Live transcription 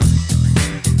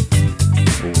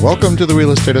Welcome to the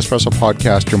Real Estate Espresso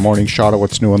Podcast, your morning shot of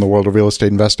what's new in the world of real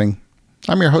estate investing.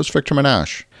 I'm your host, Victor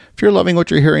Menashe. If you're loving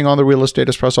what you're hearing on the Real Estate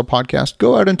Espresso Podcast,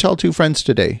 go out and tell 2 friends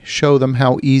today. Show them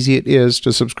how easy it is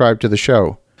to subscribe to the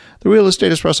show. The Real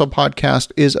Estate Espresso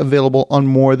Podcast is available on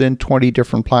more than 20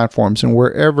 different platforms, and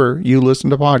wherever you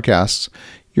listen to podcasts,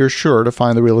 you're sure to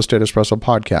find the Real Estate Espresso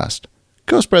Podcast.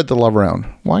 Go spread the love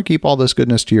around. Why keep all this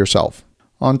goodness to yourself?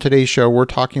 On today's show, we're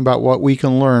talking about what we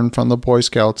can learn from the Boy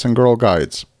Scouts and Girl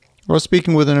Guides. I was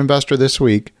speaking with an investor this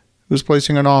week who's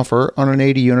placing an offer on an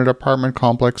 80-unit apartment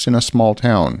complex in a small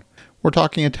town. We're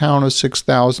talking a town of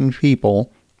 6,000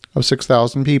 people,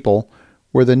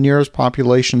 where the nearest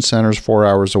population center is 4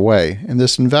 hours away. And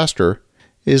this investor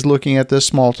is looking at this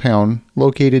small town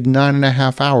located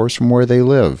 9.5 hours from where they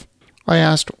live. I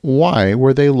asked why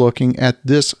were they looking at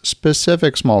this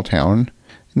specific small town,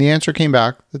 and the answer came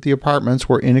back that the apartments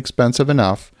were inexpensive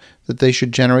enough that they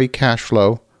should generate cash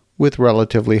flow with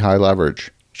relatively high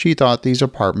leverage. She thought these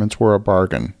apartments were a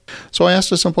bargain. So I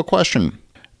asked a simple question.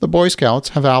 The Boy Scouts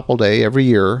have Apple Day every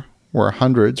year, where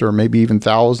hundreds or maybe even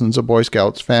thousands of Boy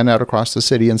Scouts fan out across the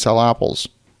city and sell apples.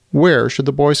 Where should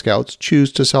the Boy Scouts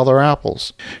choose to sell their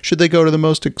apples? Should they go to the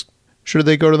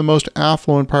most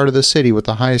affluent part of the city with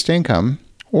the highest income,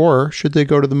 or should they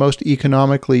go to the most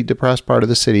economically depressed part of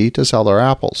the city to sell their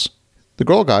apples? The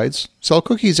Girl Guides sell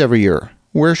cookies every year.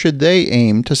 Where should they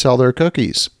aim to sell their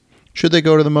cookies? Should they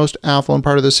go to the most affluent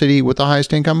part of the city with the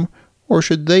highest income, or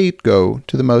should they go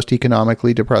to the most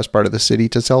economically depressed part of the city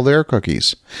to sell their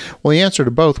cookies? Well, the answer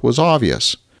to both was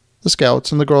obvious. The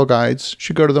Scouts and the Girl Guides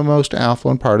should go to the most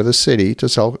affluent part of the city to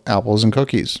sell apples and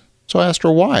cookies. So I asked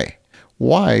her why.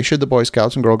 Why should the Boy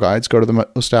Scouts and Girl Guides go to the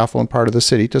most affluent part of the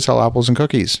city to sell apples and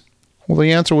cookies? Well,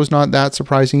 the answer was not that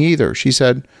surprising either. She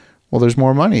said, well, there's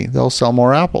more money. They'll sell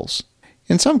more apples.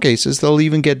 In some cases, they'll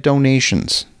even get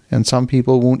donations, and some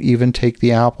people won't even take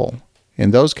the apple.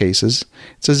 In those cases,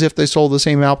 it's as if they sold the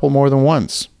same apple more than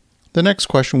once. The next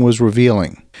question was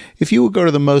revealing. If you would go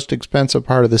to the most expensive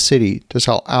part of the city to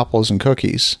sell apples and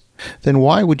cookies, then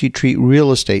why would you treat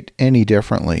real estate any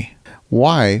differently?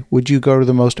 Why would you go to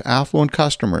the most affluent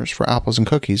customers for apples and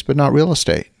cookies, but not real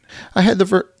estate? I had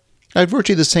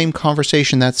virtually the same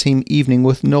conversation that same evening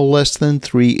with no less than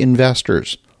 3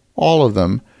 investors. All of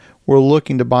them were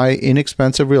looking to buy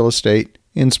inexpensive real estate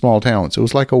in small towns. It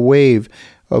was like a wave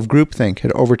of groupthink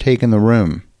had overtaken the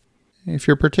room. If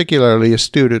you're particularly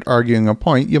astute at arguing a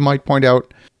point, you might point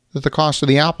out that the cost of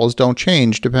the apples don't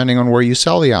change depending on where you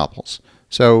sell the apples.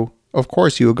 So, of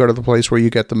course, you would go to the place where you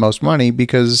get the most money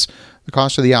because the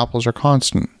cost of the apples are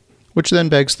constant. Which then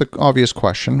begs the obvious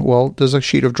question, well, does a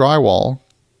sheet of drywall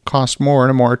cost more in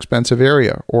a more expensive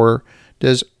area? Or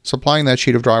does supplying that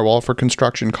sheet of drywall for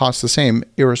construction cost the same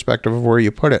irrespective of where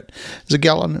you put it? Does a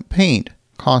gallon of paint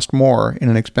cost more in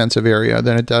an expensive area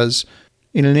than it does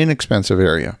in an inexpensive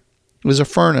area? Is a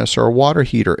furnace or a water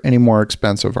heater any more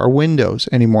expensive? Are windows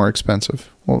any more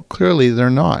expensive? Well, clearly they're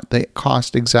not. They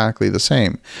cost exactly the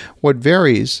same. What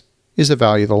varies is the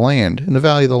value of the land, and the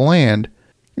value of the land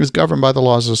is governed by the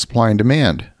laws of supply and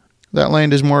demand. That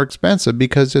land is more expensive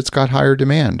because it's got higher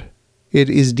demand. It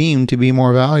is deemed to be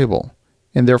more valuable,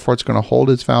 and therefore it's going to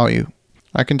hold its value.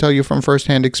 I can tell you from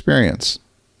firsthand experience,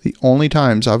 the only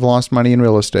times I've lost money in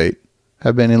real estate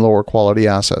have been in lower quality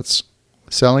assets.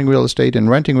 Selling real estate and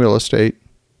renting real estate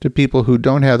to people who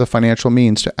don't have the financial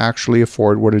means to actually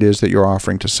afford what it is that you're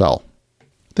offering to sell.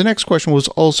 The next question was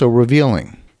also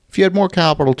revealing. If you had more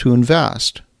capital to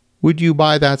invest, would you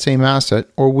buy that same asset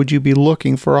or would you be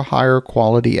looking for a higher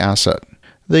quality asset?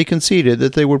 They conceded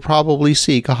that they would probably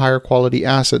seek a higher quality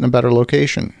asset in a better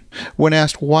location. When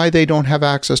asked why they don't have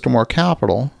access to more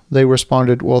capital, they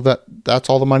responded, well, that's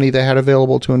all the money they had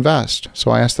available to invest.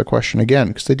 So I asked the question again,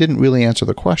 because they didn't really answer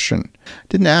the question. I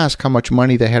didn't ask how much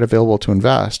money they had available to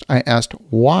invest. I asked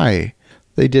why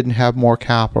they didn't have more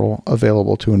capital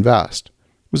available to invest.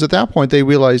 It was at that point they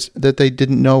realized that they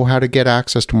didn't know how to get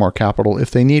access to more capital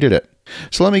if they needed it.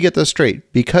 So let me get this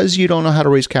straight. Because you don't know how to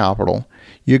raise capital,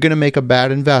 you're going to make a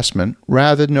bad investment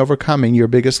rather than overcoming your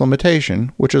biggest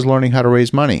limitation, which is learning how to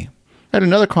raise money. I had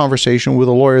another conversation with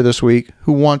a lawyer this week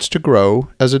who wants to grow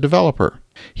as a developer.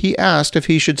 He asked if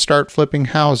he should start flipping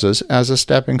houses as a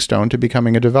stepping stone to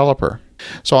becoming a developer.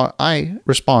 So I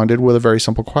responded with a very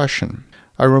simple question.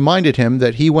 I reminded him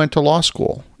that he went to law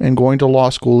school, and going to law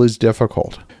school is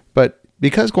difficult. But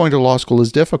because going to law school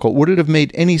is difficult, would it have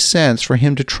made any sense for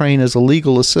him to train as a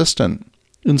legal assistant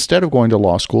instead of going to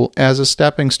law school as a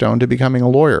stepping stone to becoming a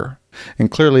lawyer?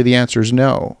 And clearly the answer is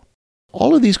no.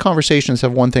 All of these conversations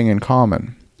have one thing in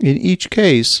common. In each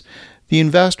case, the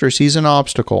investor sees an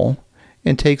obstacle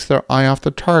and takes their eye off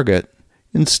the target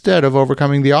instead of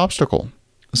overcoming the obstacle.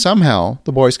 Somehow,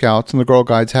 the Boy Scouts and the Girl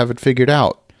Guides have it figured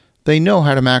out. They know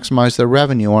how to maximize their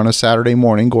revenue on a Saturday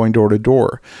morning going door to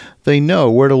door. They know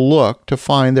where to look to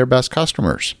find their best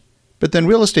customers. But then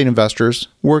real estate investors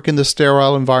work in the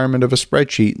sterile environment of a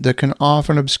spreadsheet that can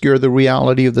often obscure the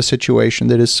reality of the situation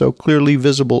that is so clearly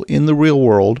visible in the real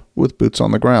world with boots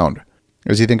on the ground.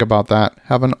 As you think about that,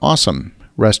 have an awesome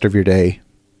rest of your day.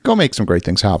 Go make some great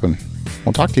things happen.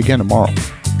 We'll talk to you again tomorrow.